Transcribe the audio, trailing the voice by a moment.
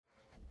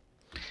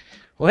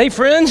Well, hey,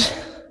 friends.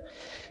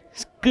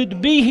 It's good to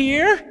be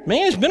here.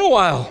 Man, it's been a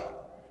while.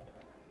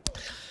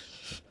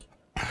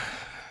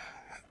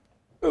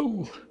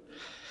 Oh.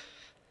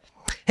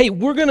 Hey,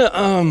 we're going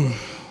to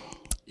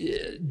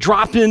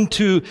drop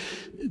into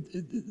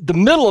the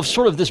middle of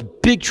sort of this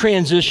big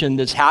transition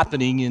that's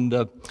happening in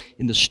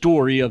the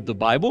story of the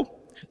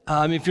Bible.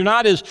 If you're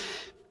not as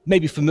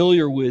maybe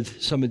familiar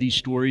with some of these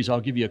stories,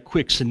 I'll give you a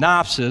quick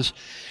synopsis.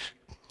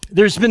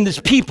 There's been this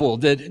people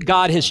that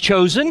God has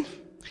chosen.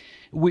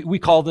 We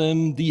call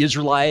them the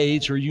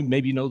Israelites, or you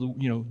maybe know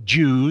the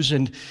Jews,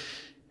 and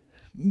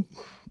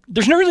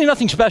there's really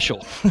nothing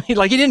special.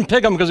 Like, he didn't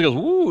pick them because he goes,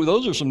 "Ooh,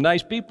 those are some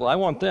nice people. I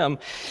want them."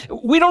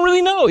 We don't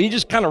really know. He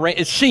just kind of ran.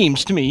 It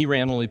seems to me he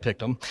randomly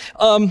picked them.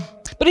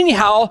 But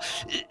anyhow,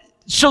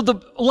 so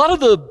a lot of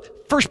the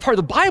first part of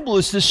the Bible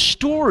is this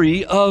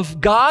story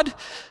of God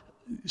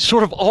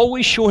sort of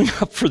always showing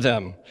up for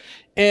them,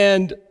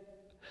 and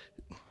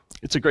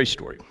it's a great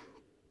story.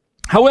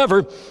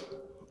 However,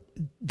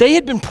 they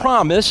had been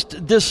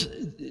promised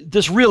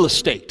this real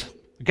estate,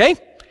 okay?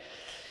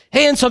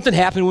 Hey, and something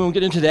happened, we won't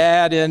get into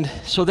that, and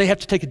so they have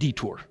to take a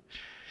detour.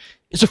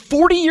 It's a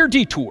 40-year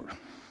detour.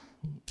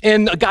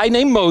 And a guy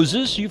named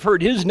Moses, you've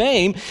heard his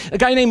name, a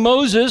guy named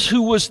Moses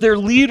who was their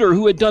leader,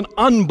 who had done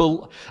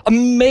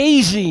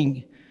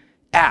amazing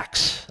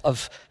acts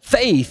of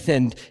faith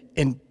and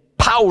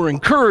power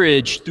and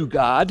courage through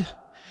God,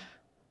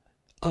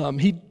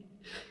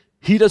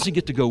 he doesn't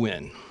get to go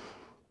in.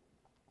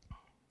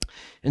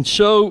 And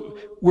so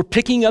we're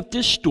picking up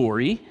this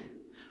story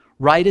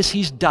right as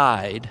he's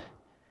died.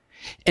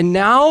 And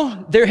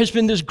now there has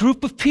been this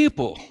group of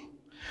people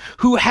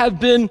who have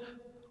been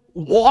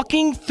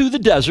walking through the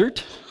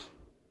desert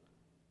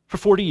for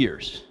 40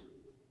 years,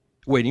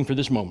 waiting for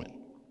this moment.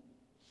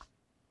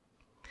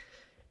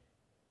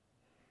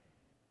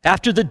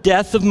 After the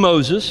death of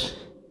Moses,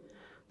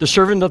 the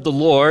servant of the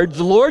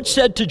Lord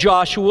said to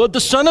Joshua,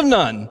 the son of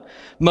Nun,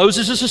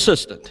 Moses'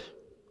 assistant,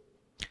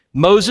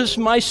 "Moses,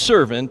 my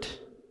servant,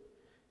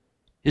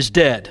 is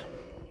dead."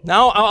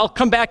 Now, I'll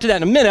come back to that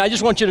in a minute. I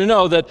just want you to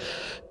know that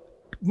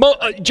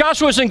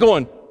Joshua isn't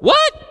going,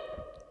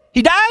 "What?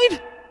 He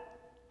died?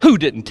 Who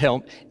didn't tell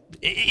him?"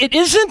 It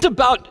isn't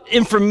about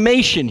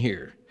information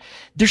here.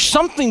 There's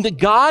something that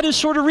God is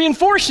sort of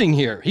reinforcing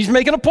here. He's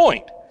making a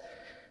point.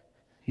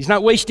 He's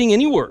not wasting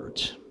any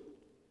words.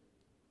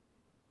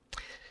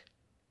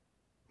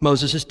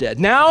 Moses is dead.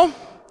 Now,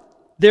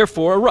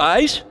 therefore,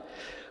 arise,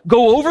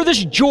 go over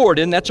this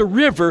Jordan, that's a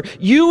river,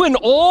 you and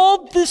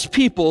all this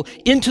people,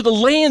 into the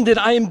land that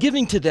I am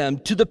giving to them,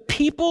 to the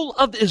people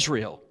of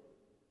Israel.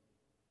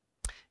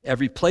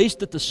 Every place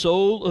that the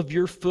sole of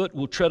your foot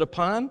will tread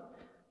upon,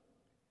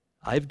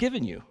 I have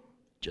given you,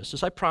 just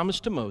as I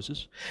promised to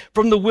Moses.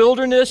 From the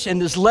wilderness and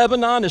this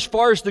Lebanon as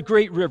far as the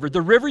great river,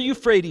 the river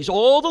Euphrates,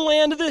 all the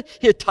land of the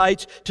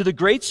Hittites to the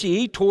great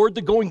sea, toward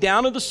the going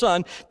down of the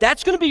sun,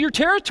 that's going to be your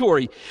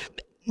territory.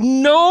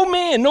 No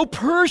man, no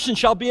person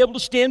shall be able to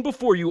stand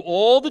before you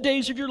all the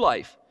days of your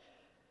life.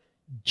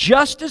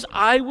 Just as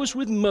I was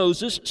with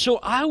Moses, so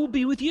I will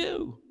be with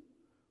you.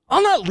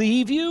 I'll not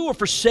leave you or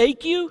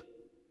forsake you.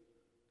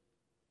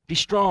 Be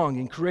strong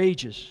and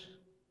courageous,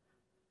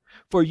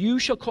 for you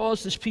shall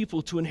cause this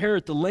people to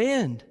inherit the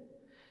land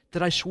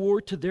that I swore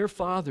to their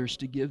fathers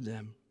to give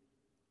them.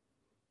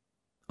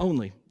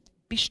 Only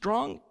be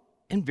strong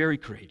and very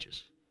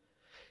courageous,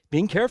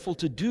 being careful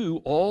to do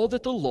all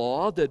that the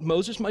law that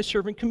Moses my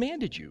servant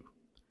commanded you.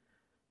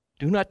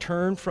 Do not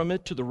turn from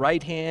it to the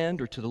right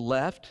hand or to the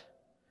left,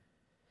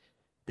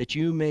 that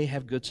you may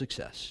have good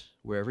success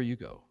wherever you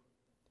go.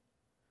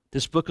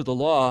 This book of the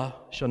law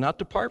shall not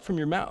depart from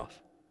your mouth,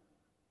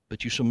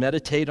 but you shall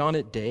meditate on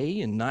it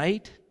day and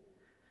night,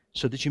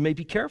 so that you may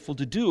be careful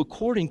to do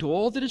according to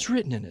all that is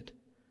written in it.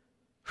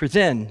 For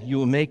then you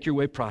will make your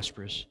way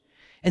prosperous,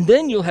 and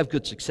then you'll have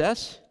good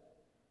success.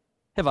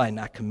 Have I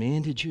not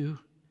commanded you?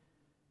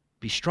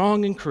 Be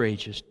strong and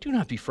courageous. Do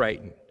not be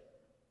frightened,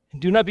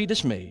 and do not be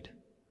dismayed.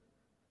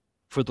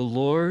 For the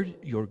Lord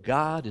your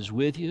God is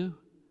with you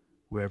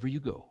wherever you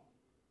go.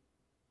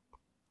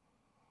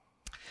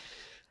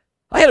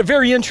 I had a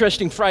very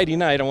interesting Friday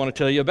night I want to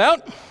tell you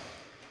about.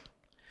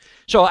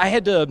 So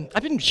I've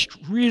been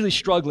really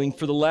struggling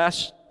for the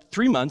last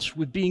 3 months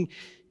with being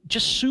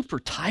just super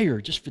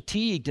tired, just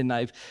fatigued, and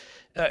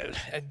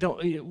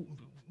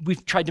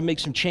we've tried to make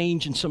some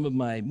change in some of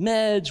my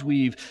meds.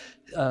 We've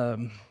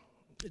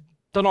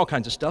done all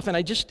kinds of stuff, and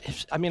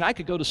I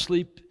could go to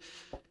sleep,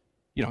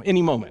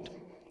 any moment.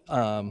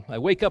 I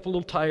wake up a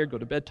little tired, go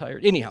to bed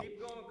tired. Anyhow.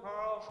 Keep going,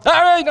 Carl.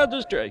 All right, not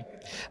just Trey.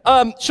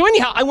 So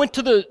anyhow, I went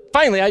to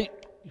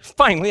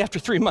finally, after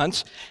 3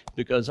 months,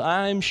 because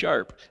I'm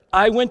sharp,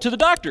 I went to the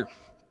doctor.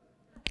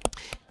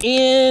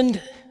 And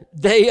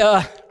they,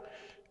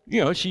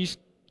 she's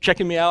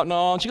checking me out and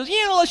all, and she goes,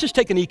 let's just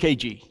take an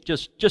EKG,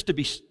 just to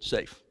be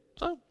safe.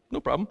 So, no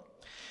problem.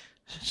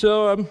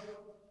 So,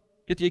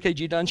 get the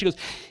EKG done. She goes,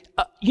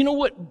 you know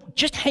what,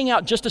 just hang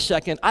out just a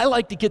second. I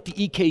like to get the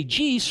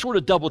EKG sort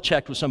of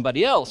double-checked with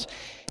somebody else.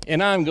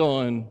 And I'm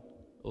going,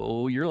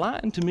 oh, you're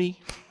lying to me.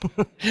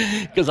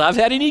 Because I've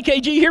had an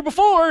EKG here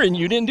before, and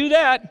you didn't do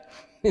that.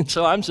 And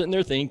so I'm sitting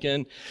there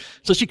thinking.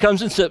 So she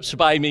comes and sits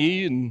by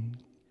me, and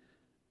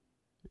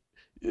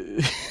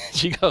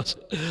she goes,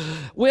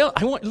 well,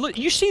 look,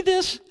 you see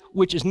this?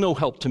 Which is no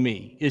help to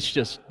me. It's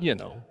just,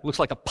 looks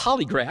like a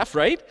polygraph,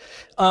 right?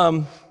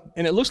 And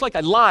it looks like I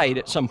lied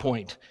at some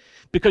point.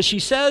 Because she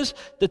says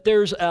that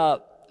there's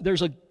an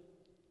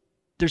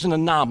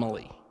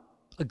anomaly,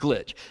 a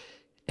glitch.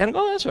 And I go,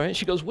 oh, that's all right.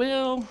 She goes,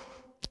 well,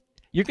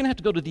 you're going to have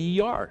to go to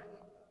the ER.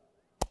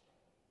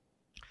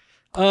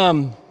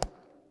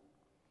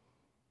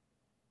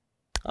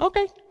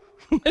 Okay.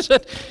 I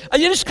said,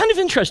 it's kind of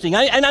interesting.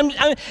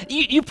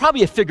 You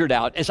probably have figured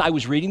out as I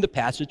was reading the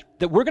passage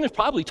that we're going to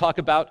probably talk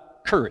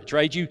about courage,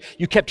 right? You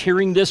kept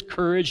hearing this,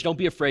 courage, don't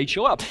be afraid,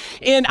 show up.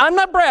 And I'm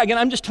not bragging,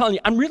 I'm just telling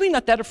you, I'm really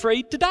not that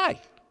afraid to die.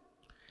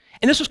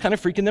 And this was kind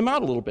of freaking them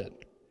out a little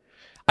bit.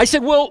 I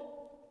said, well,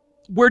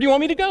 where do you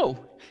want me to go?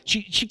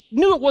 She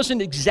knew it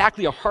wasn't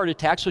exactly a heart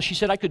attack, so she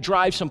said I could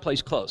drive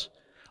someplace close.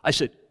 I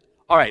said,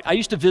 all right, I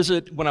used to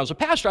visit, when I was a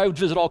pastor, I would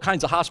visit all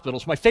kinds of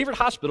hospitals. My favorite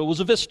hospital was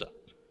Avista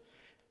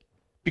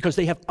because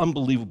they have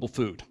unbelievable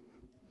food.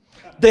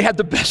 They had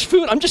the best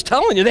food. I'm just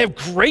telling you, they have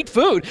great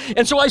food.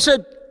 And so I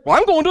said, well,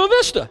 I'm going to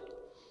Avista.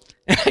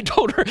 And I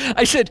told her,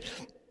 I said,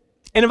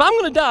 and if I'm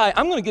going to die,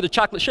 I'm going to get a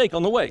chocolate shake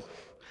on the way.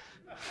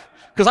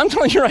 Because I'm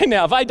telling you right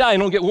now, if I die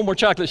and don't get one more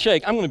chocolate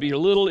shake, I'm going to be a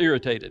little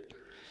irritated.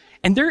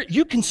 And there,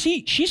 you can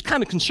see, she's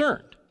kind of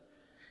concerned.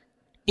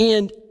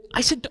 And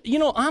I said,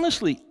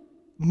 honestly,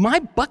 my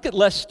bucket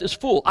list is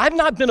full. I've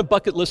not been a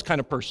bucket list kind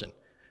of person.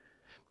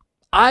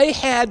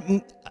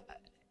 The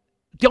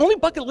only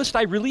bucket list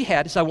I really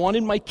had is I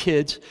wanted my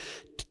kids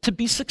to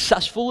be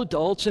successful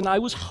adults, and I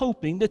was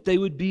hoping that they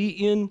would be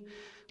in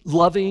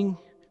loving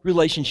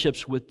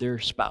relationships with their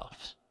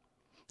spouse.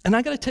 And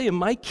I got to tell you,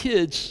 my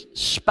kids'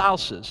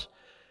 spouses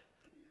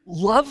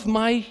love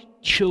my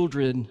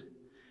children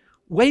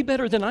way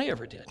better than I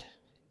ever did.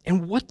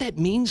 And what that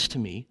means to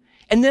me.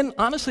 And then,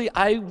 honestly,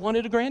 I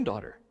wanted a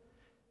granddaughter.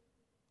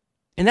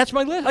 And that's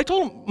my list. I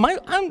told them,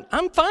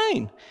 I'm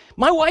fine.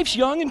 My wife's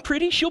young and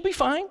pretty. She'll be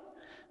fine.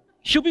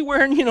 She'll be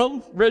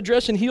wearing, red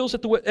dress and heels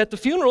at the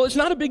funeral. It's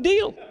not a big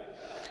deal.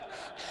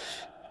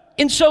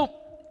 And so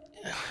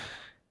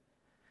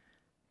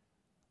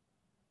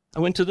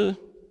I went to the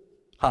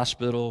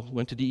hospital,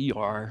 went to the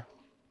ER.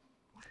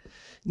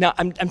 Now,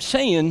 I'm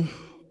saying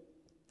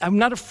I'm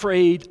not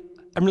afraid.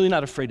 I'm really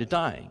not afraid of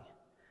dying.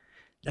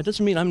 That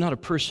doesn't mean I'm not a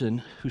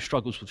person who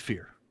struggles with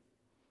fear.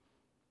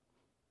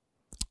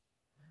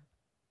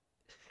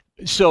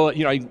 So,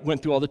 I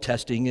went through all the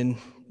testing, and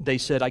they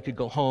said I could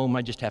go home.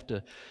 I just have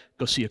to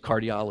go see a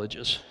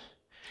cardiologist.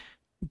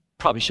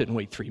 Probably shouldn't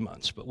wait 3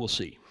 months, but we'll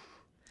see.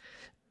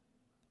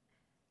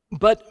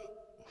 But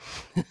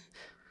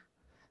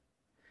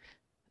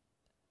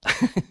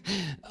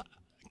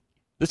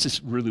this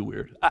is really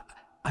weird.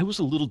 I was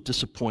a little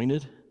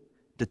disappointed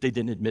that they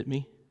didn't admit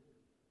me.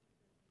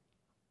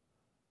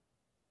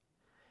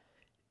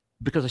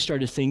 Because I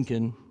started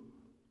thinking,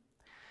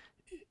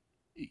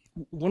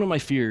 one of my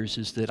fears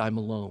is that I'm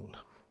alone.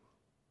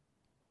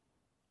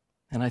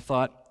 And I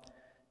thought,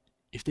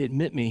 if they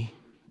admit me,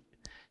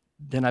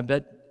 then I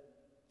bet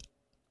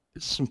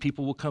some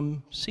people will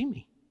come see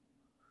me.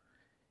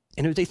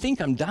 And if they think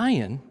I'm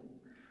dying,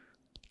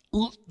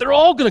 they're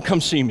all going to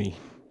come see me.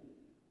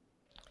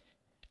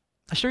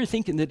 I started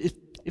thinking that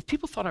if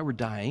people thought I were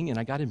dying and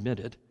I got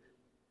admitted,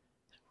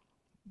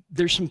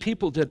 there's some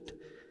people that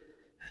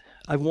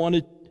I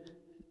wanted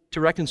to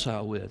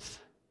reconcile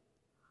with.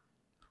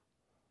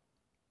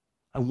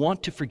 I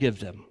want to forgive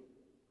them.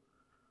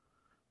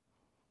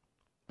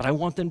 But I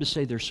want them to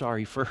say they're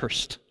sorry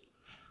first.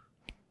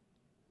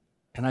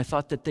 And I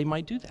thought that they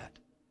might do that.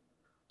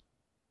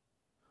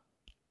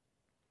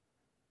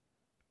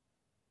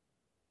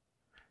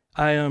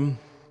 I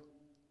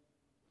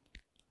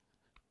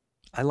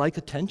like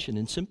attention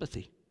and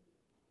sympathy.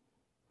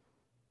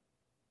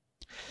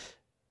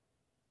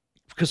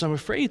 Because I'm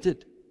afraid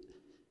that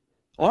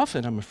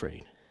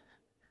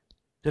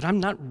I'm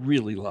not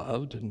really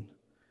loved and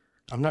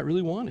I'm not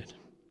really wanted.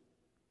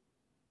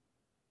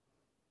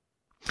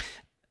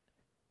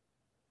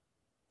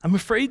 I'm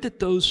afraid that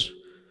those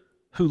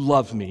who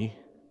love me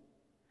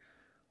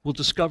will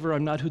discover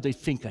I'm not who they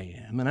think I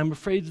am. And I'm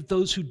afraid that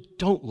those who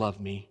don't love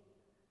me,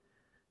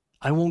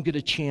 I won't get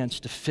a chance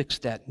to fix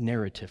that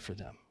narrative for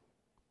them.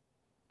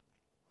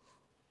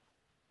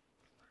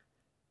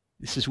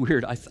 This is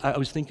weird. I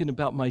was thinking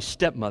about my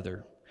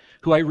stepmother,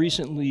 who I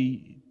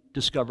recently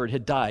discovered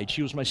had died.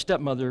 She was my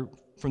stepmother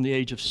from the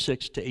age of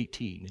 6 to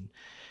 18. And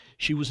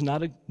she was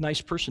not a nice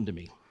person to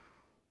me.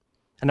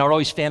 And I would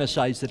always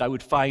fantasize that I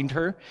would find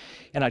her,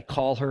 and I'd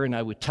call her, and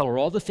I would tell her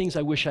all the things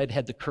I wish I'd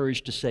had the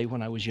courage to say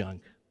when I was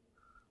young.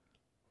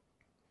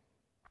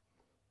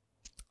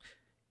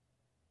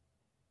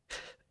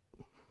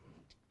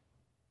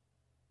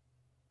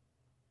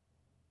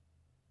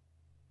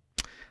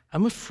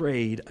 I'm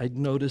afraid I'd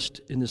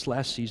noticed in this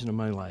last season of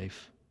my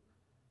life,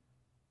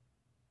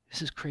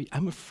 this is crazy,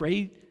 I'm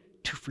afraid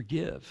to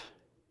forgive.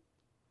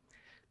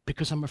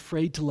 because I'm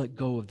afraid to let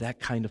go of that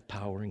kind of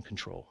power and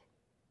control.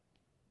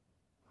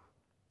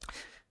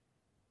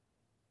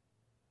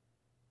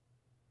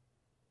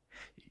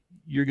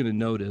 You're going to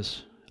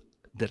notice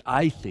that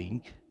I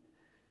think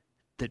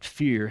that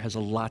fear has a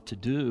lot to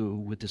do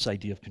with this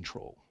idea of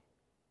control.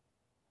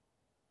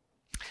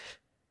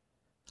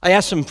 I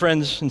asked some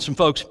friends and some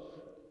folks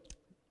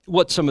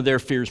what some of their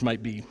fears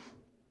might be.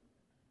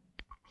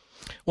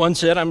 One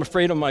said, I'm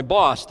afraid of my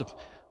boss,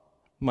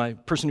 my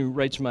person who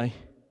writes my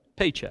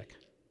paycheck.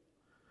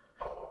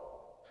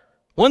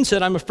 One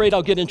said, I'm afraid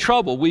I'll get in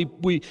trouble.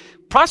 We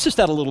processed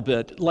that a little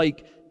bit.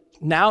 Like,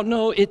 now,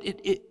 no,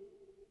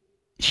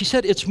 she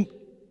said,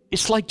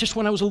 it's like just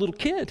when I was a little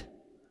kid.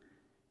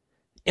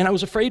 And I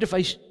was afraid if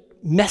I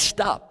messed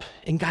up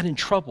and got in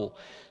trouble.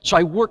 So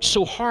I worked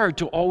so hard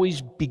to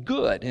always be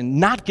good and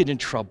not get in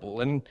trouble.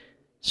 And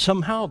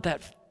somehow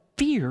that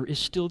fear is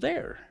still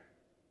there.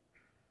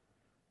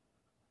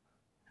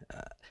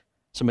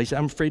 Somebody said,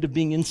 I'm afraid of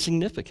being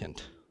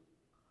insignificant.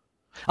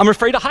 I'm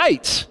afraid of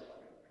heights.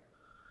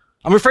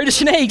 I'm afraid of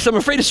snakes. I'm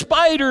afraid of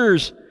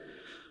spiders.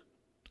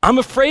 I'm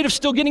afraid of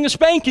still getting a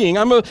spanking.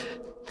 You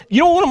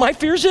know what one of my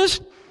fears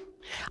is?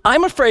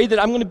 I'm afraid that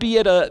I'm going to be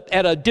at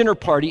a dinner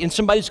party and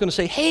somebody's going to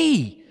say,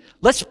 hey,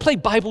 let's play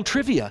Bible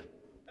trivia.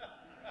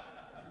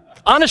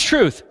 Honest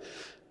truth.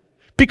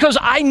 Because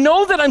I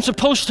know that I'm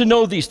supposed to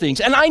know these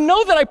things, and I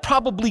know that I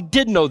probably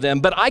did know them,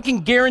 but I can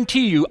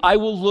guarantee you I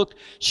will look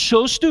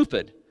so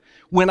stupid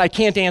when I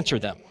can't answer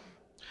them.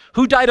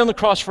 Who died on the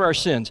cross for our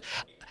sins?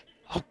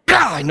 Oh,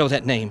 God, I know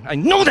that name. I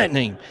know that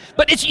name.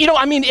 But it's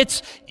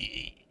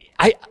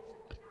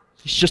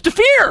just a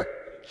fear.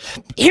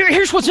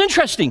 Here's what's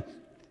interesting.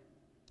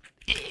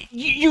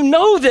 You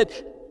know that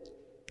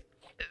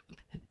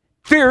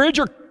fear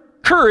or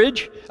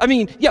courage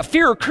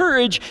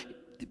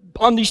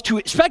on these two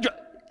spectrums,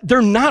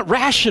 they're not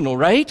rational,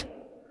 right?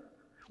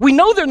 We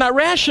know they're not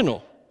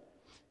rational.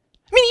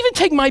 I mean, even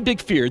take my big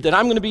fear that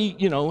I'm going to be,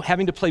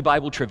 having to play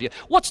Bible trivia.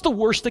 What's the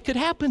worst that could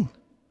happen?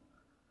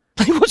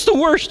 What's the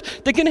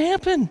worst that can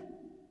happen?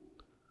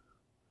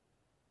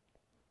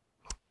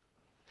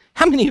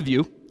 How many of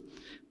you,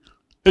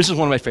 this is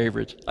one of my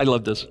favorites, I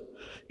love this.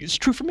 It's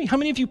true for me. How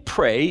many of you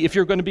pray if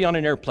you're going to be on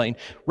an airplane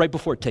right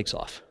before it takes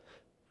off?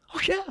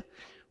 Oh, yeah.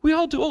 We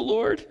all do. Oh,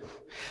 Lord.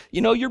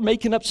 You're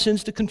making up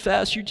sins to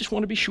confess. You just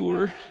want to be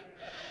sure.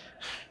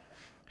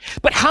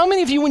 But how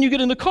many of you, when you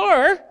get in the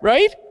car,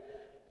 right,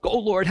 go, oh,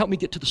 Lord, help me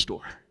get to the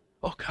store.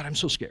 Oh, God, I'm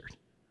so scared.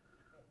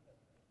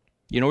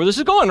 You know where this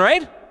is going,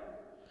 right?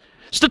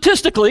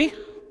 Statistically,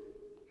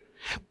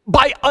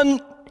 by an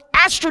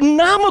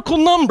astronomical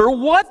number,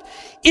 what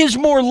is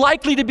more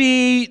likely to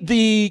be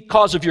the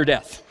cause of your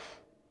death?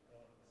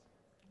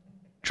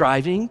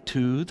 Driving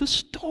to the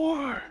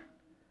store.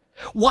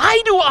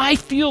 Why do I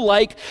feel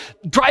like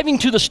driving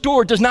to the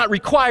store does not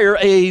require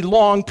a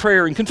long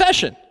prayer and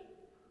confession,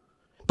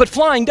 but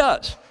flying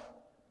does?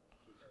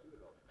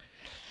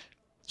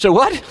 So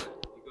what? You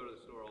go to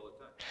the store all the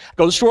time.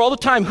 Go to the store all the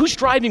time. Who's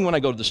driving when I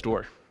go to the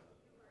store?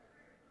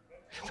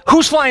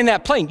 Who's flying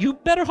that plane? You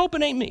better hope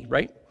it ain't me,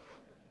 right?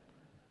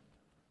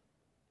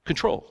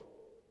 Control.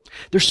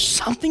 There's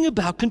something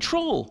about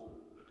control.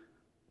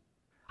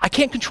 I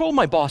can't control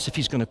my boss if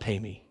he's going to pay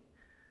me.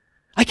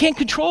 I can't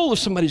control if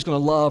somebody's going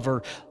to love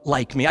or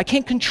like me. I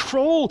can't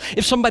control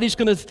if somebody's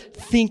going to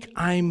think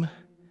I'm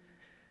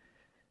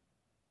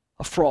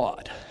a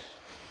fraud.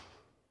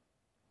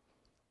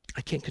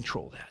 I can't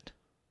control that.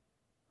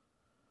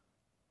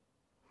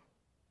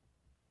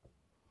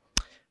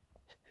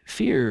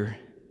 Fear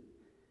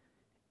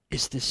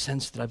is this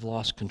sense that I've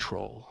lost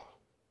control.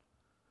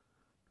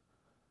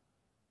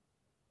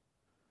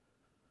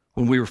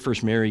 When we were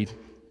first married,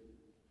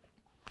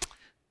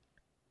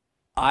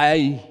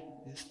 I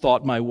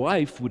thought my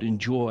wife would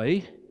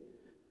enjoy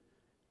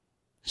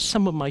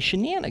some of my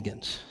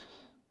shenanigans.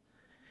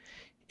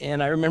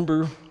 And I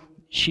remember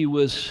she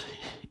was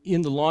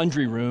in the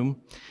laundry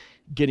room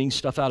getting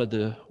stuff out of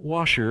the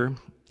washer,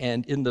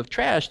 and in the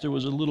trash there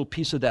was a little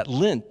piece of that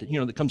lint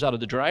that comes out of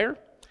the dryer.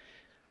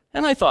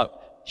 And I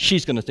thought,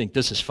 she's going to think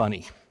this is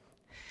funny.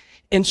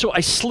 And so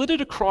I slid it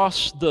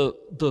across the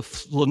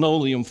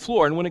linoleum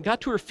floor, and when it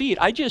got to her feet,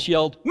 I just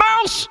yelled,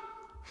 "Mouse!"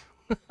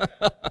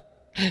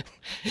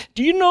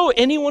 Do you know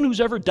anyone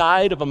who's ever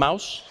died of a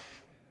mouse?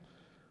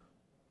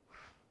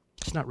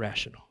 It's not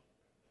rational.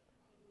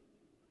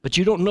 But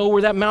you don't know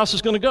where that mouse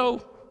is going to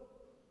go.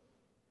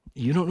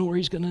 You don't know what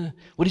he's going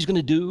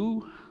to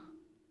do.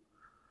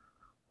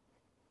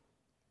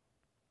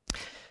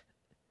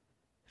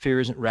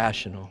 Fear isn't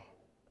rational.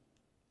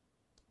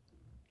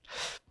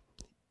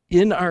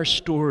 In our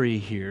story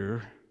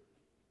here,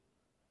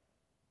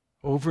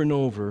 over and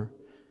over,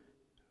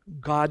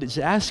 God is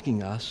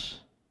asking us,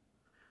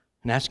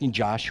 and asking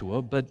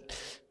Joshua, but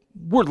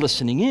we're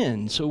listening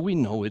in, so we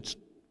know it's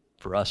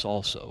for us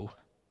also.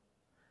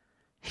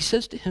 He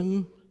says to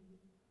him,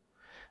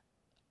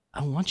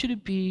 I want you to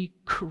be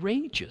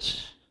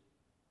courageous.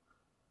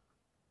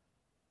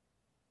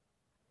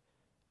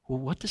 Well,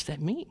 what does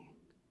that mean?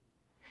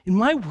 In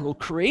my world,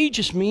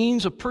 courageous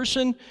means a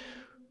person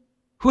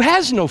who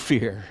has no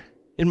fear.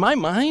 In my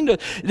mind,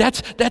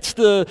 that's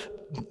the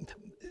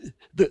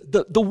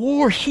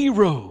war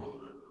hero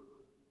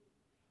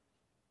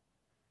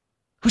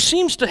who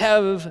seems to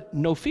have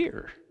no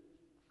fear.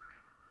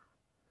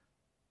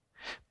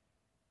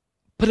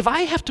 But if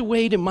I have to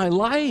wait in my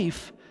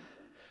life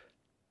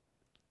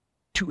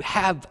to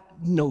have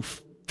no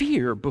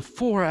fear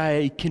before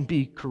I can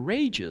be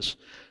courageous,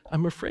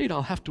 I'm afraid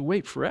I'll have to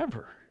wait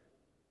forever.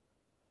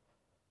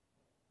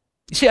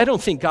 You see, I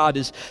don't think God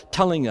is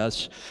telling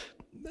us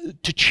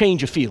to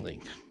change a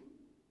feeling.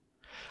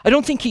 I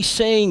don't think he's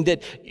saying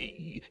that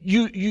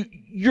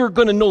you're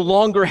going to no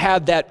longer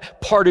have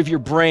that part of your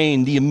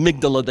brain, the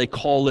amygdala they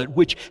call it,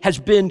 which has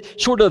been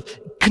sort of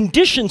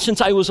conditioned since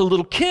I was a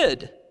little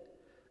kid.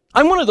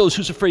 I'm one of those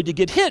who's afraid to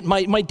get hit.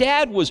 My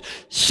dad was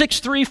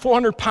 6'3",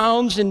 400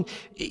 pounds, and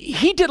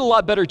he did a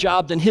lot better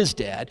job than his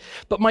dad.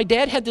 But my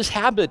dad had this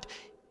habit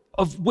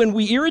of when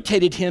we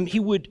irritated him, he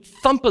would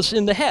thump us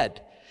in the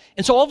head.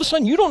 And so all of a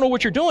sudden, you don't know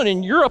what you're doing,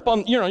 and you're up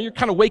on, you're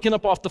kind of waking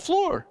up off the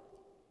floor.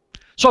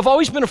 So I've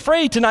always been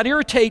afraid to not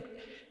irritate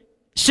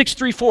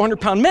 6'3",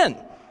 400-pound men.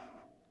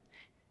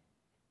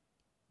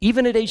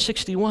 Even at age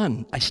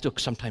 61, I still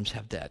sometimes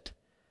have that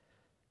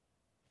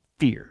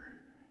fear.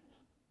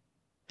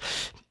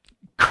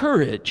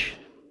 Courage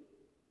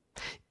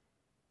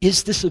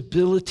is this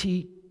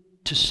ability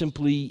to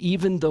simply,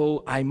 even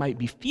though I might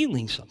be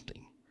feeling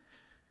something,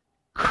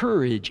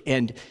 courage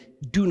and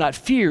do not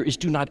fear is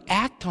do not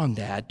act on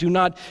that. Do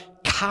not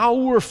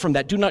cower from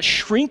that. Do not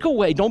shrink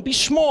away. Don't be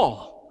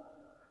small,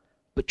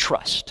 but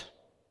trust.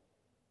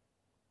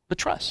 But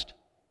trust.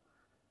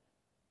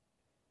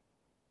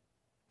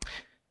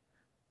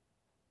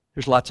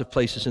 There's lots of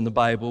places in the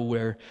Bible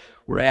where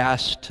we're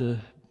asked to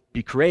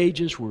be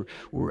courageous.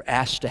 We're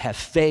asked to have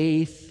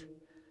faith.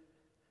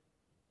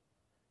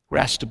 We're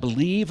asked to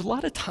believe. A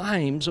lot of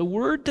times, a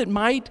word that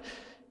might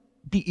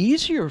be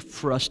easier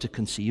for us to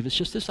conceive is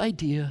just this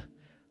idea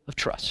of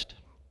trust.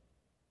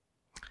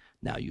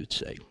 Now you'd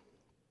say,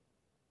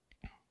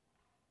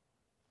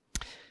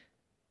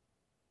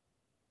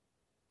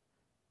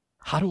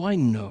 how do I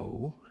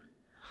know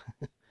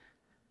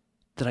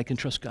that I can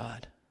trust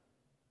God?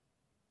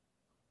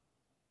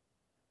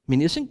 I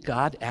mean, isn't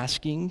God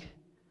asking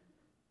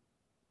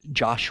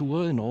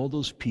Joshua and all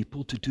those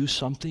people to do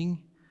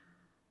something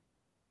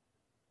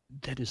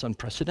that is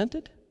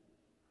unprecedented?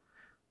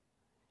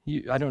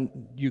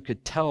 You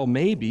could tell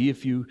maybe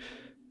if you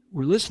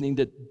were listening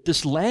that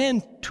this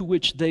land to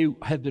which they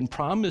have been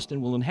promised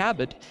and will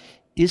inhabit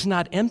is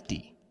not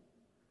empty.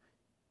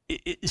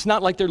 It's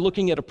not like they're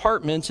looking at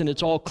apartments and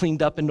it's all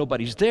cleaned up and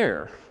nobody's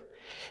there.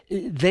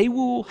 They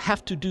will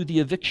have to do the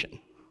eviction.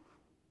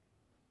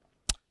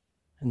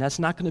 And that's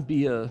not going to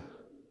be a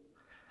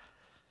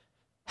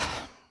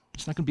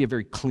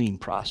very clean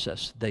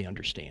process, they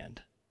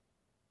understand.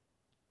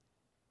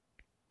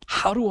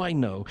 How do I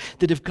know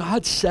that if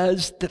God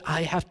says that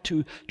I have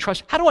to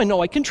trust, how do I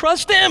know I can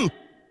trust him?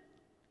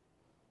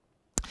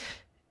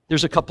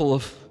 There's a couple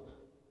of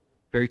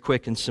very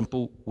quick and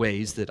simple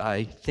ways that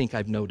I think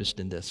I've noticed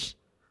in this.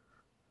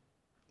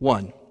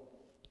 One,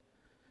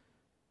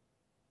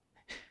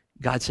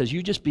 God says,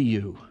 you just be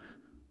you.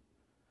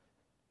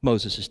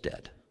 Moses is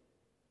dead.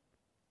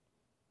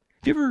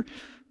 Have you ever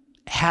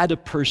had a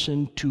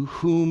person to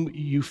whom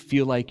you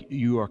feel like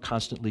you are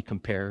constantly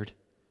compared?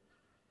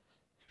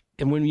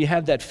 And when you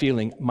have that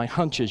feeling, my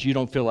hunch is you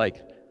don't feel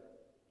like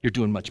you're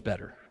doing much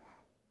better.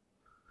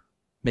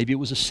 Maybe it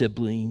was a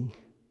sibling,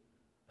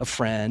 a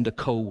friend, a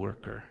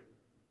coworker.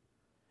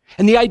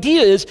 And the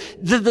idea is,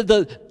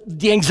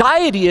 the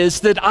anxiety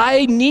is that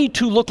I need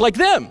to look like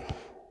them.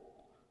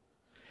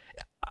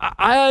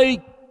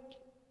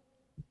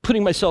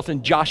 Putting myself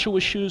in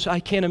Joshua's shoes, I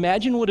can't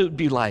imagine what it would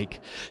be like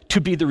to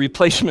be the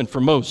replacement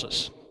for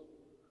Moses.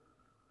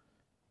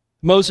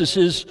 Moses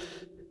is,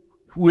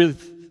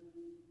 with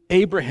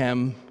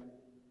Abraham,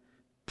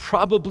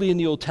 probably in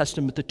the Old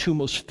Testament, the two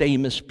most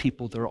famous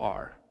people there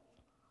are.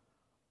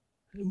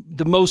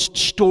 The most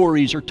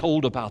stories are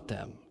told about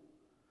them.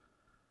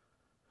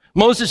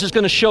 Moses is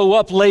going to show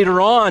up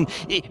later on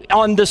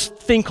this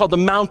thing called the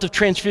Mount of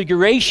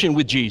Transfiguration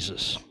with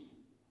Jesus.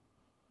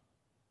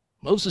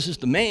 Moses is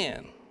the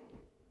man.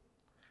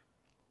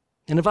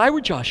 And if I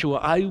were Joshua,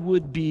 I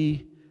would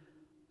be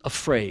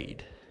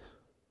afraid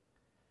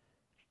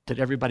that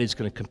everybody's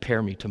going to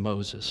compare me to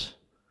Moses.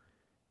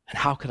 And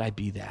how could I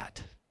be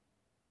that?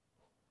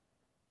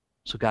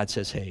 So God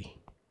says, hey,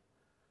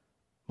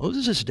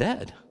 Moses is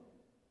dead.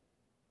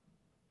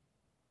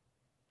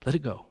 Let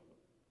it go.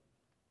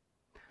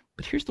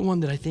 But here's the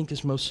one that I think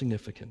is most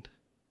significant.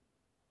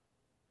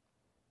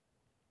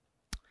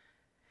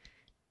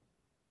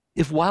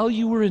 If while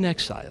you were in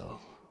exile,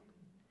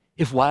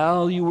 if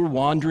while you were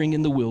wandering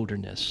in the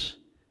wilderness,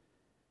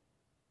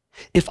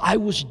 if I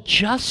was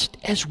just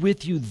as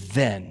with you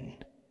then,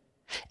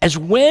 as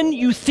when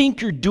you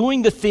think you're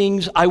doing the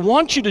things I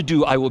want you to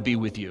do, I will be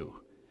with you.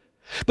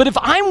 But if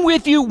I'm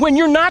with you when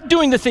you're not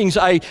doing the things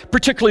I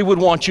particularly would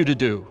want you to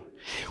do,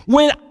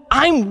 when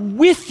I'm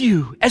with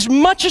you as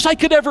much as I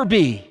could ever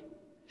be,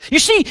 You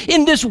see,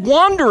 in this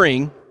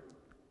wandering,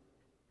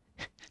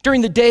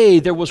 during the day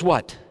there was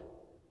what?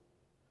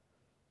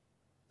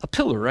 A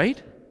pillar,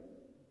 right?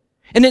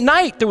 And at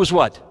night there was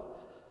what?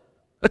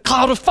 A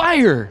cloud of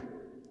fire.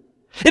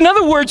 In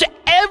other words,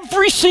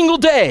 every single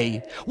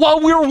day, while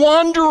we were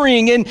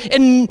wandering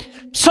and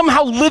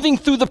somehow living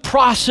through the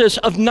process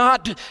of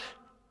not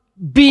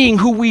being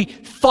who we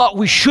thought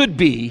we should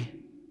be,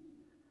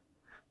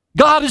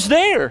 God is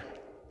there.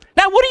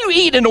 Now, what do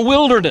you eat in a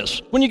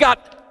wilderness when you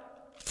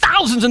got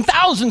thousands and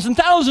thousands and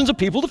thousands of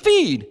people to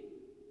feed?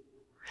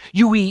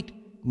 You eat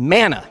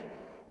manna.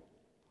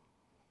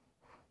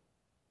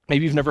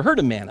 Maybe you've never heard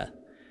of manna.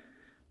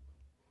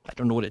 I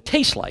don't know what it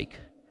tastes like,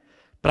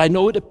 but I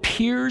know it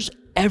appears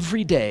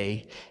every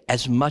day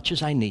as much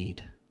as I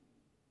need.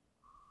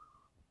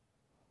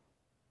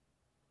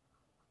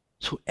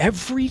 So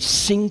every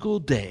single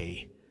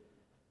day,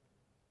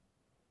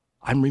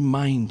 I'm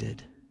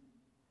reminded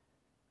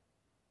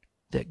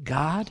that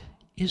God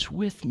is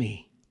with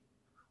me.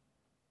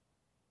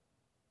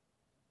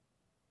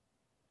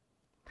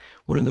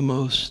 One of the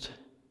most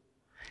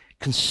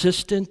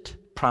consistent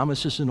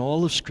promises in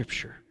all of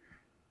Scripture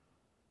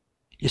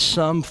is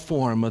some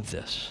form of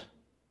this: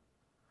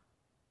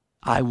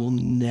 I will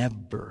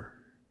never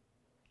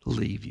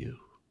leave you,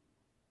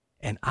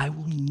 and I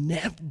will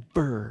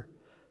never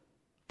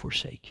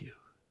forsake you.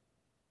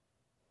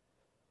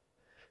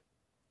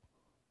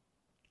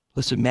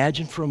 Let's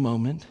imagine for a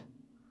moment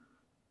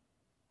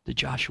that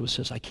Joshua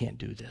says, I can't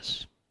do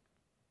this.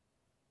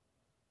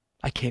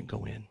 I can't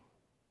go in.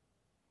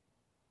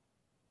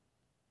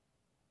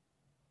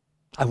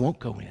 I won't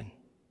go in.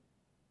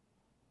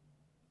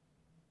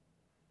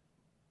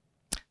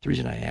 The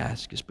reason I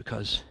ask is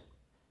because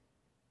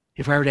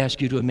if I were to ask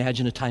you to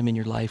imagine a time in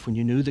your life when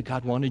you knew that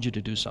God wanted you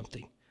to do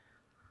something,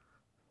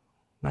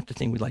 not the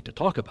thing we'd like to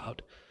talk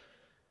about,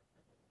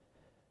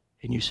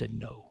 and you said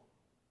no.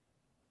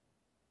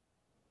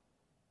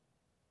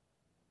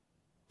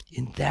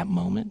 In that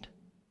moment,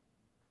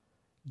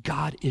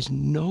 God is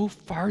no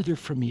farther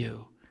from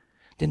you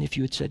than if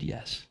you had said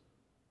yes.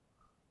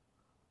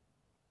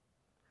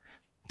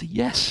 The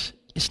yes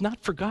is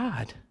not for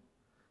God.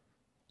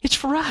 It's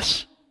for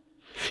us.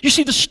 You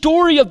see, the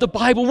story of the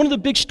Bible, one of the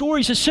big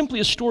stories, is simply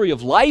a story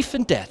of life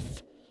and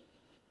death.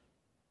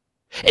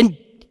 And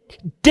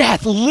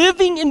death,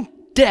 living in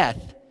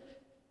death,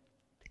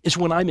 is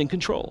when I'm in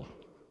control.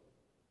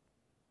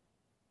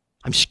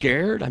 I'm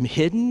scared, I'm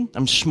hidden,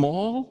 I'm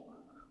small,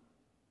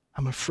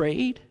 I'm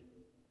afraid.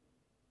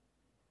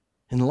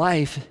 And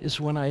life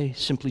is when I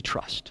simply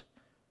trust.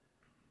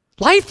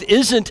 Life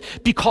isn't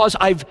because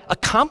I've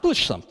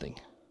accomplished something.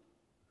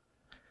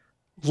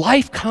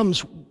 Life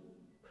comes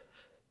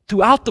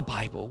throughout the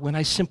Bible when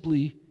I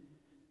simply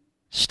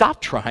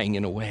stop trying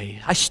in a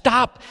way. I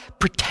stop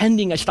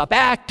pretending, I stop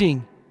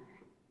acting,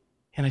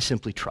 and I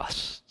simply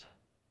trust.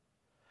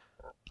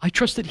 I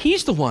trust that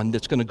He's the one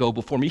that's going to go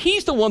before me.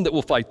 He's the one that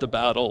will fight the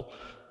battle.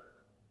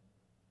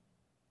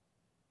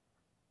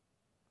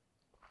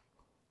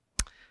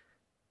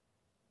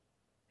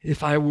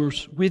 If I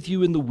was with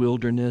you in the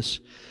wilderness,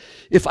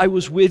 if I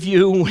was with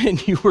you when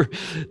you were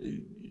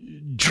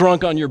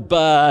drunk on your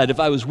butt, if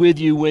I was with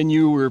you when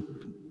you were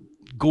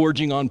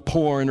gorging on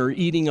porn or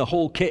eating a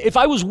whole cake, if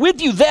I was with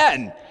you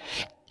then,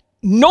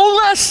 no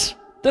less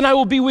than I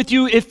will be with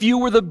you if you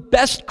were the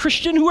best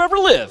Christian who ever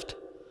lived.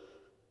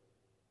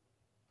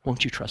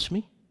 Won't you trust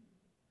me?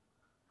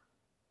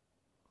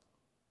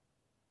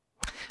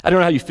 I don't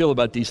know how you feel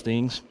about these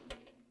things.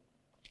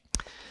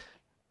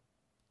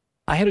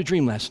 I had a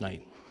dream last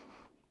night.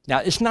 Now,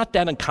 it's not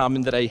that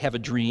uncommon that I have a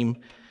dream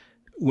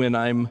when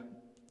I'm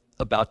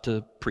about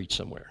to preach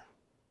somewhere.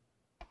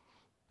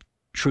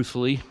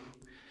 Truthfully,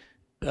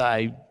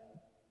 I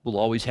will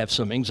always have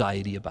some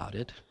anxiety about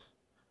it.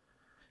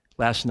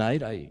 Last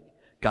night, I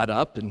got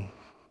up and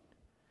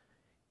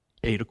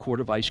ate a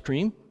quart of ice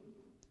cream.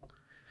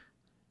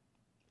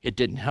 It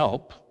didn't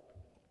help,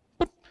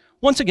 but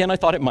once again, I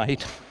thought it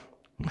might.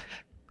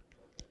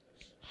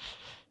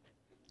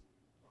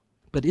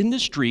 But in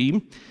this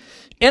dream,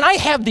 and I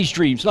have these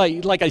dreams,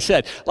 like I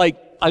said, like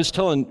I was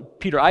telling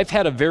Peter, I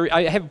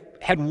have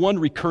had one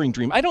recurring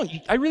dream. I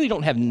really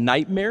don't have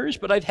nightmares,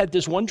 but I've had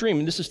this one dream,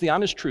 and this is the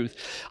honest truth.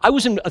 I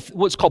was in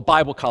what's called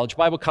Bible college.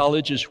 Bible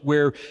college is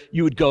where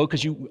you would go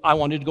because I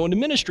wanted to go into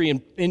ministry,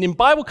 and in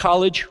Bible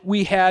college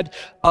we had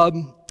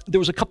there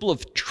was a couple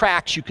of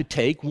tracks you could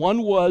take.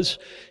 One was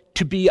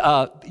to be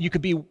you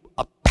could be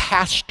a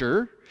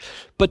pastor,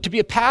 but to be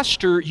a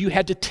pastor you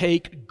had to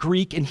take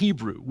Greek and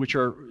Hebrew, which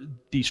are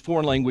these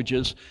foreign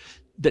languages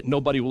that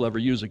nobody will ever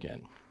use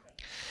again.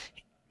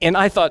 And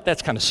I thought,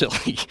 that's kind of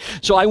silly.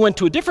 So I went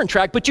to a different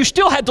track, but you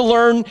still had to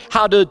learn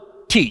how to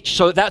teach.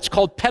 So that's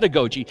called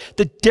pedagogy.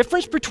 The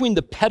difference between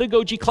the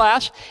pedagogy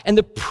class and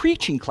the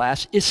preaching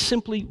class is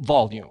simply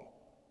volume.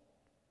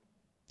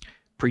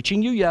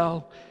 Preaching you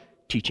yell,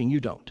 teaching you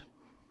don't.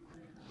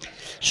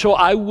 So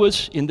I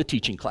was in the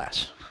teaching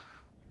class.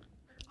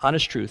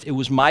 Honest truth, it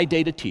was my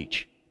day to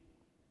teach.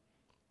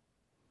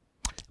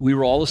 We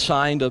were all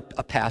assigned a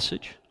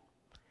passage.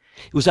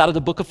 It was out of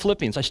the book of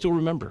Philippians. I still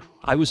remember.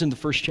 I was in the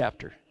first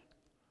chapter.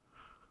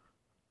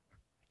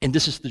 And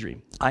this is the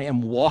dream. I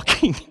am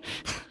walking,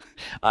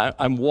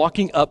 I'm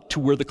walking up to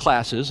where the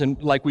class is,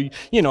 and like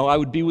I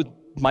would be with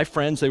my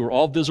friends. They were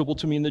all visible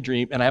to me in the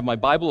dream, and I have my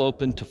Bible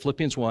open to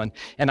Philippians 1,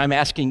 and I'm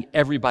asking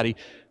everybody,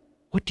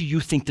 what do you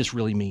think this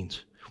really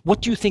means?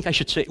 What do you think I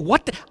should say?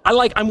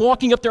 I'm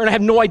walking up there, and I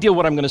have no idea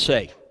what I'm going to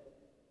say.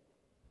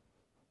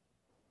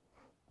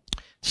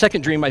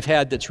 Second dream I've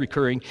had that's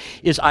recurring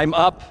is I'm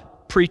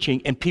up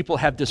preaching, and people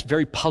have this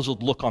very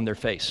puzzled look on their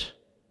face.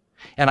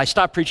 And I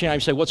stop preaching, and I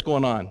say, what's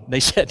going on? They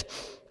said,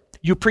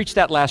 you preached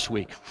that last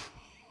week.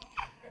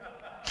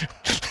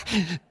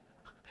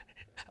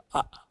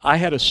 I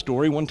had a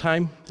story one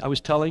time I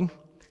was telling.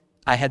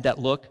 I had that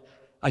look.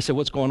 I said,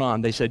 what's going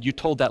on? They said, you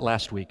told that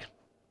last week.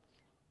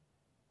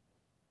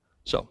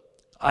 So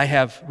I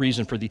have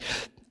reason for this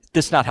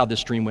is not how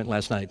this dream went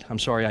last night. I'm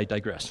sorry, I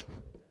digress.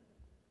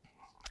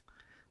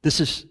 This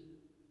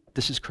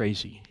is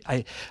crazy.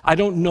 I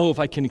don't know if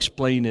I can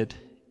explain it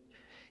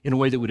in a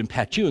way that would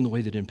impact you in the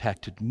way that it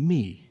impacted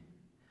me.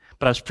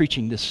 But I was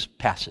preaching this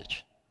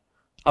passage.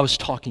 I was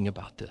talking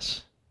about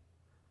this.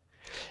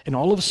 And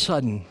all of a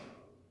sudden,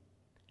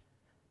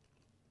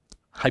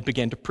 I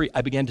began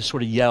to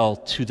sort of yell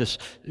to this.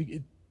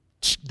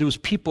 There was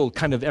people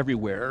kind of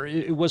everywhere.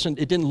 It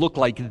didn't look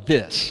like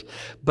this,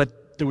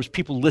 but there was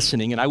people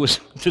listening, and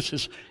this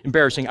is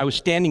embarrassing, I was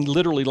standing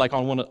literally like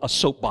on a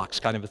soapbox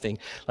kind of a thing.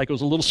 Like it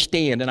was a little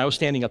stand, and I was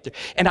standing up there.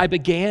 And I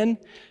began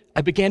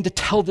to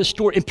tell this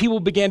story, and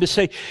people began to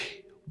say,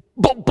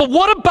 but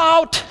what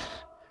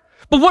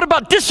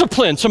about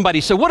discipline? Somebody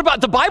said, what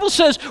about, the Bible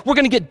says we're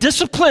going to get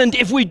disciplined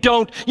if we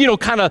don't,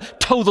 kind of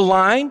toe the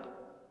line.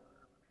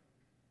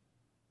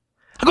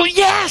 I go,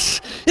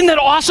 yes! Isn't that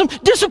awesome?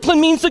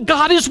 Discipline means that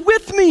God is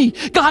with me.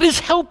 God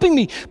is helping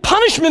me.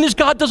 Punishment is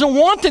God doesn't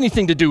want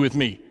anything to do with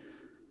me.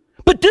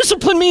 But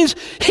discipline means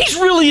He's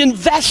really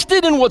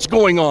invested in what's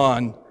going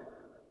on.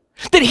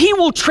 That He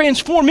will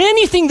transform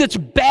anything that's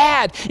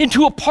bad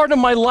into a part of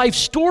my life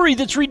story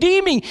that's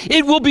redeeming.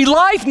 It will be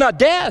life, not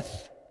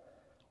death.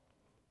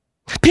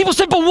 People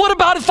said, but what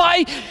about if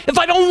I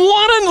don't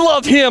want to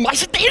love Him? I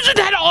said, isn't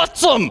that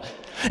awesome?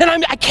 And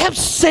I kept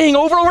saying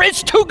over and over,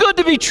 it's too good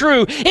to be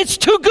true. It's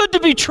too good to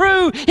be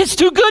true. It's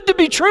too good to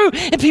be true.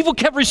 And people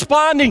kept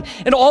responding.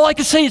 And all I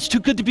could say, it's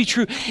too good to be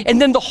true.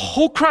 And then the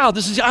whole crowd,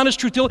 this is the honest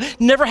truth,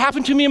 never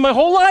happened to me in my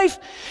whole life.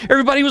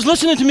 Everybody was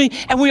listening to me,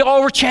 and we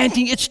all were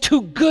chanting, it's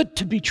too good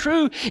to be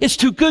true. It's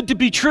too good to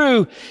be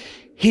true.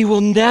 He will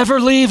never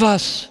leave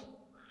us.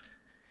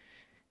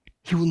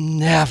 He will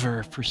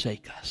never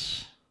forsake us.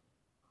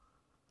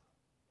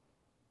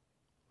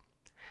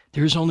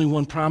 There is only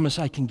one promise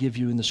I can give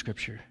you in the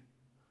Scripture.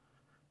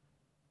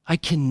 I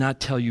cannot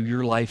tell you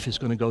your life is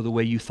going to go the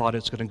way you thought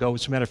it's going to go.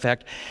 As a matter of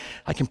fact,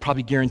 I can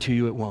probably guarantee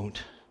you it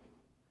won't.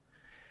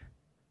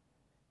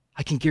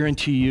 I can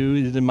guarantee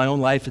you that in my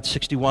own life at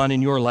 61,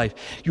 in your life,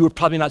 you were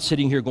probably not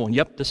sitting here going,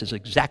 yep, this is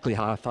exactly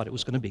how I thought it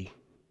was going to be.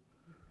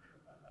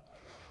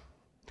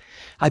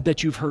 I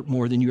bet you've hurt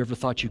more than you ever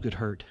thought you could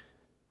hurt.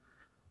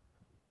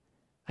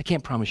 I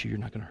can't promise you you're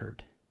not going to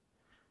hurt.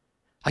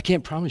 I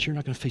can't promise you're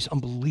not going to face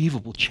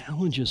unbelievable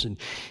challenges and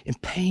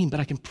pain, but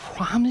I can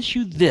promise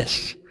you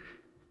this.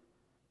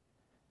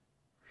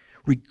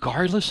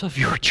 Regardless of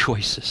your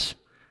choices,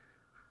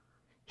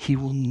 He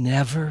will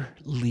never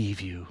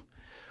leave you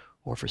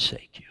or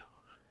forsake you.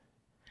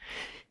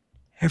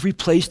 Every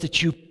place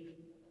that you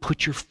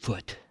put your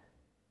foot,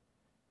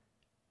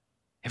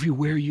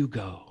 everywhere you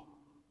go,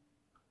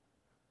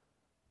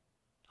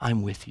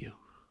 I'm with you.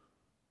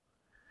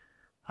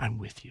 I'm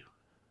with you.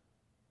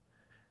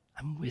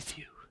 I'm with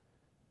you.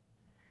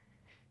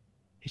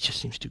 It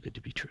just seems too good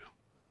to be true.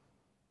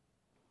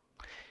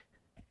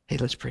 Hey,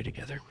 let's pray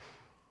together.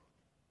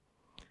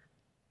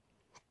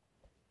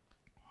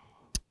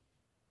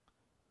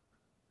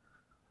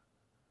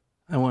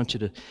 I want you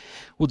to,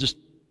 let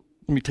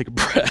me take a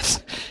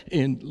breath,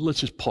 and let's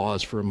just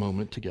pause for a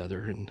moment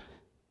together. And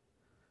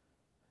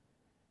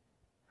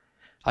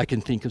I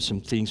can think of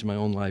some things in my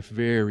own life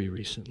very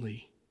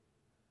recently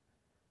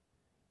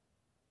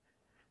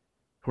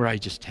where I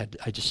just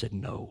said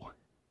no.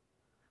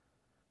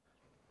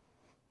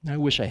 And I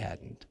wish I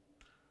hadn't.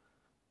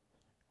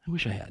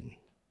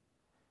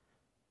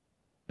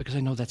 Because I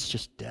know that's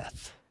just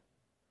death.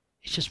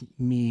 It's just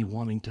me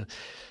wanting to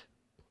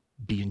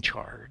be in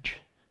charge.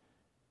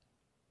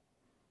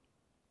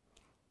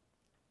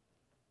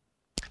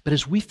 But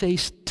as we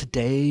face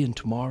today and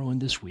tomorrow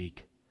and this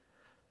week,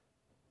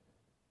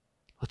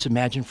 let's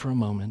imagine for a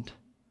moment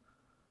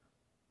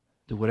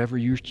that whatever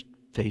you're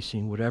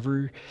facing,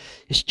 whatever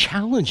is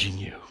challenging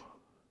you,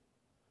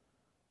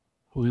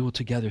 we will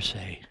together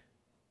say,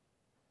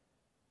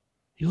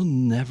 you'll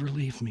never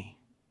leave me.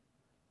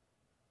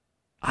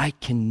 I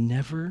can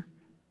never,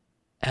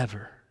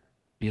 ever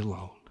be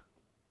alone.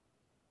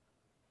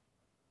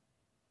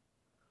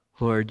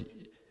 Lord,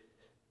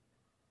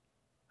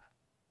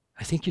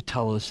 I think you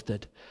tell us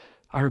that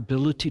our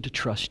ability to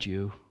trust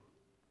you,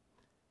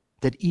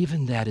 that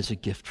even that is a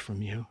gift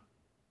from you.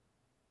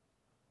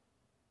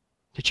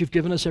 that you've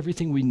given us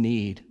everything we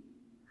need.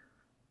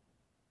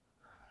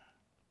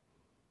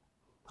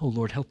 Oh,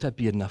 Lord, help that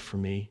be enough for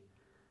me.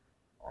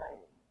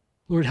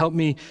 Lord, help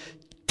me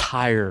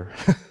tire.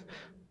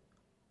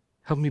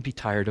 Help me be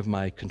tired of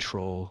my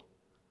control.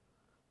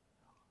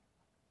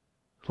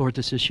 Lord,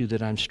 this issue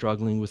that I'm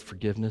struggling with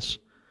forgiveness,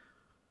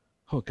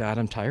 oh God,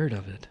 I'm tired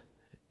of it.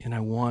 And I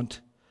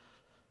want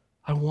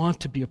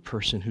to be a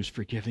person who's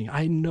forgiving.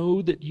 I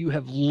know that you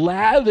have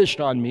lavished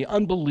on me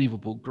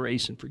unbelievable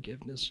grace and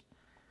forgiveness.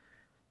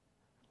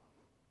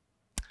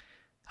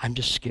 I'm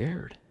just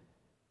scared.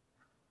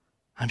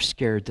 I'm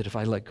scared that if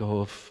I let go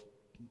of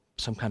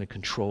some kind of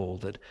control,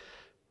 that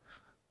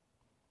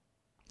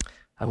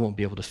I won't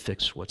be able to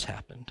fix what's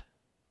happened.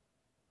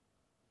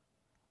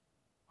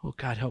 Oh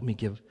God, help me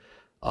give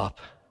up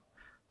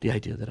the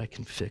idea that I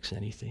can fix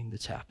anything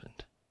that's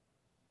happened.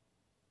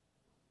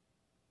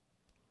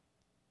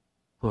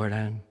 Lord,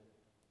 I'm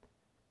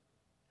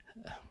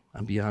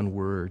beyond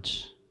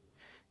words.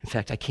 In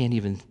fact, I can't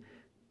even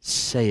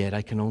say it.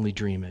 I can only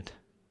dream it.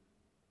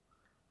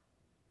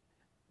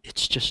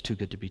 It's just too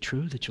good to be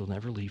true that you'll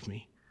never leave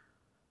me.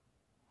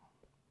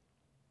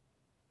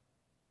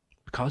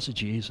 Because of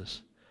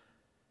Jesus.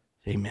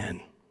 Amen.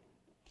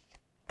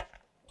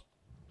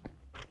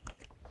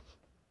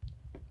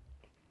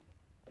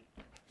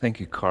 Thank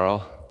you,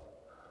 Carl.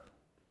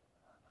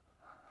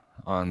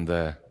 On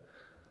the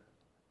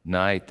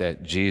night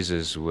that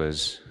Jesus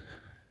was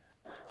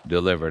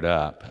delivered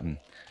up, and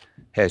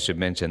I should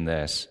mention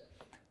this.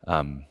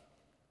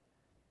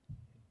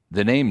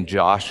 The name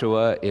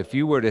Joshua, if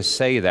you were to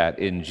say that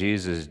in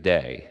Jesus'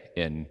 day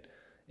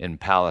in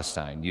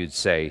Palestine, you'd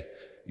say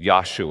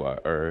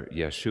Yahshua or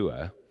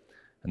Yeshua.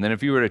 And then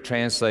if you were to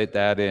translate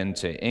that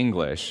into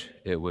English,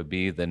 it would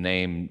be the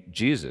name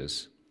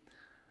Jesus.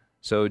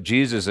 So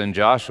Jesus and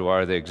Joshua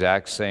are the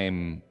exact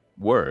same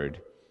word.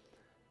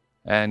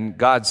 And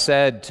God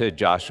said to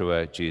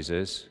Joshua,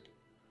 Jesus,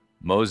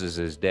 Moses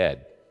is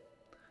dead.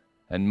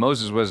 And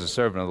Moses was a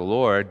servant of the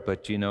Lord,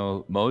 but you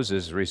know,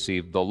 Moses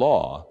received the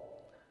law.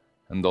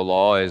 And the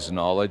law is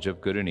knowledge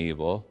of good and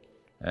evil.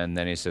 And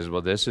then he says,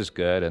 well, this is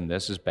good and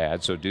this is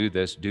bad, so do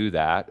this, do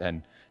that.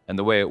 And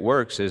the way it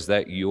works is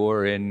that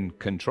you're in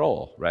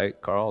control, right,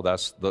 Carl?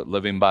 That's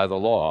living by the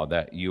law,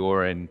 that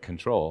you're in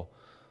control.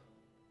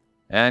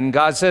 And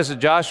God says to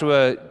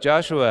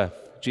Joshua,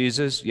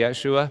 Jesus,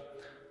 Yeshua,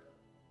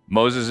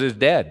 Moses is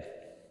dead.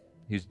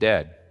 He's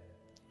dead.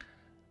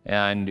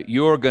 And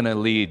you're going to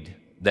lead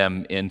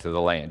them into the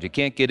land. You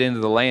can't get into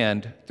the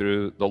land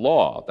through the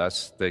law.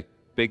 That's the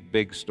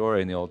big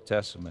story in the Old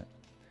Testament.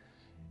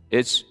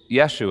 It's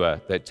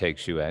Yeshua that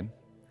takes you in.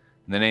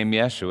 The name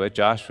Yeshua,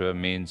 Joshua,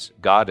 means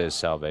God is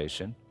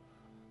salvation.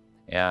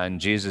 And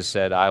Jesus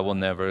said, I will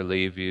never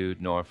leave you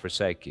nor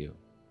forsake you.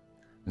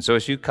 And so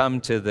as you come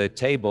to the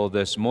table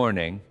this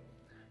morning,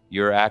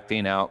 you're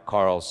acting out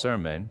Carl's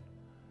sermon.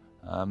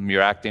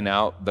 You're acting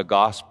out the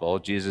gospel.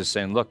 Jesus is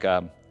saying, look,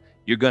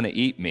 you're going to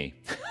eat me.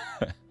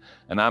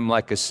 And I'm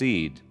like a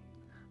seed.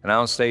 And I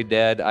don't stay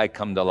dead, I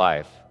come to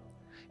life.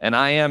 And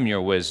I am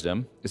your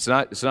wisdom. It's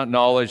not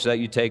knowledge that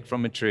you take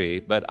from a tree,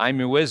 but I'm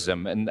your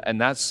wisdom.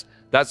 And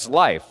that's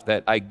life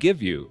that I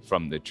give you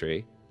from the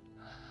tree.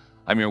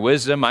 I'm your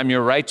wisdom. I'm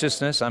your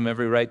righteousness. I'm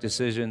every right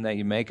decision that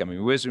you make. I'm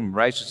your wisdom,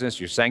 righteousness,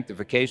 your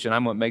sanctification.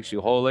 I'm what makes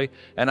you holy.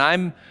 And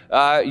I'm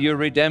your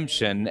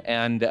redemption.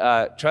 And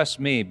trust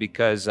me,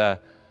 because I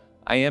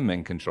am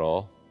in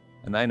control.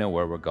 And I know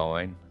where we're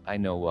going. I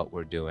know what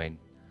we're doing.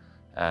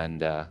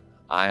 And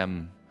I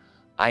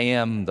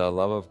am the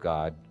love of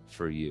God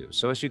for you.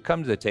 So as you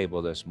come to the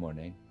table this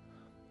morning,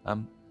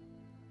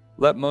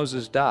 let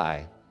Moses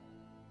die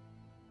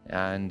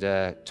and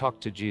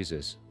talk to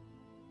Jesus,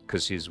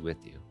 because he's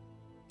with you.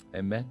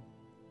 Amen.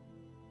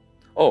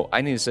 Oh, I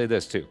need to say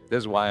this too. This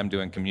is why I'm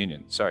doing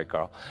communion. Sorry,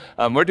 Carl.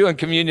 We're doing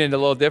communion a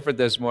little different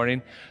this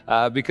morning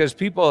because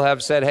people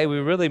have said, hey, we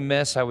really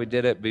miss how we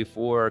did it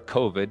before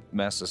COVID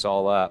messed us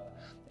all up.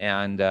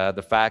 And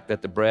the fact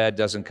that the bread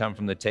doesn't come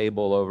from the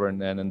table over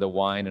and the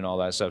wine and all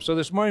that stuff. So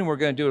this morning we're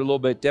going to do it a little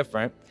bit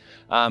different.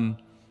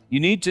 You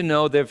need to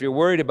know that if you're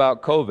worried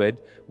about COVID,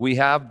 we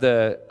have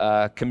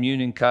the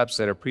communion cups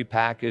that are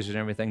prepackaged and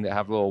everything that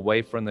have a little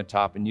wafer on the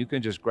top, and you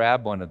can just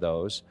grab one of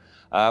those.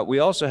 We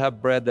also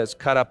have bread that's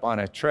cut up on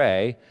a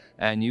tray,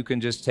 and you can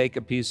just take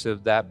a piece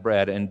of that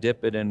bread and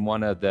dip it in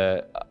one of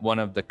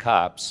the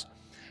cups.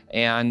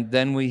 And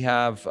then we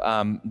have,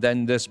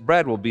 then this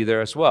bread will be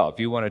there as well.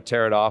 If you want to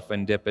tear it off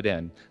and dip it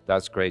in,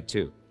 that's great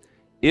too.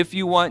 If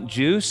you want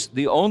juice,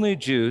 the only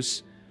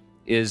juice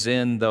is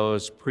in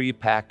those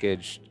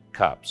prepackaged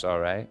cups, all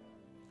right?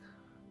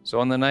 So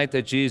on the night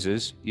that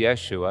Jesus,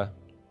 Yeshua,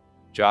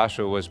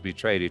 Joshua was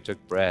betrayed, he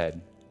took bread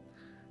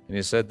and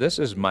he said, this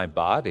is my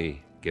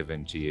body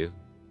given to you.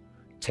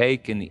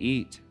 Take and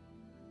eat,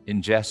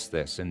 ingest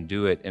this and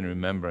do it in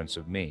remembrance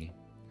of me.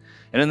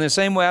 And in the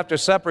same way, after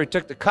supper, he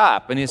took the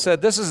cup and he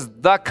said, this is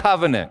the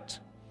covenant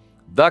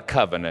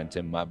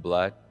in my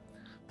blood,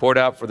 poured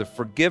out for the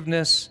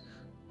forgiveness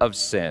of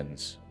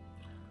sins.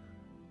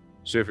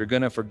 So if you're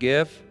going to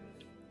forgive,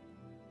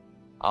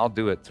 I'll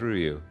do it through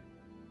you.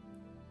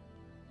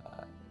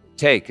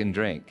 Take and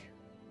drink.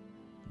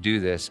 Do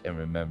this in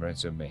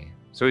remembrance of me.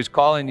 So he's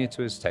calling you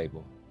to his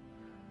table.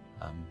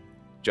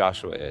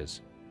 Joshua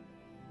is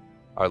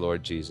our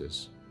Lord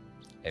Jesus.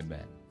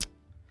 Amen.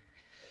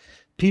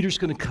 Peter's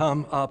going to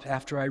come up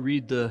after I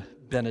read the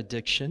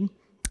benediction,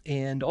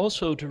 and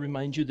also to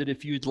remind you that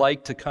if you'd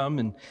like to come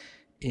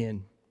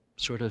and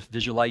sort of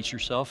visualize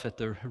yourself at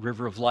the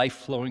river of life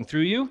flowing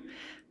through you,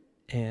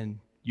 and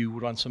you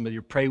would want somebody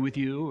to pray with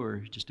you or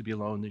just to be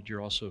alone, that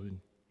you're also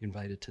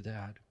invited to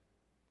that.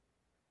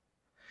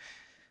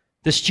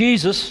 This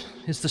Jesus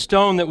is the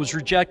stone that was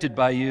rejected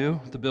by you,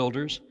 the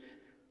builders,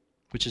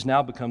 which has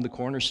now become the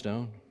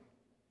cornerstone.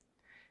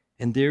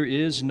 And there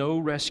is no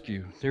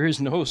rescue, there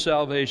is no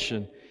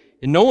salvation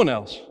in no one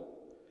else,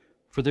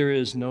 for there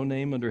is no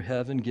name under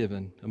heaven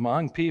given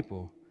among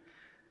people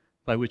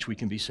by which we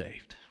can be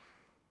saved.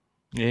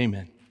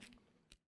 Amen.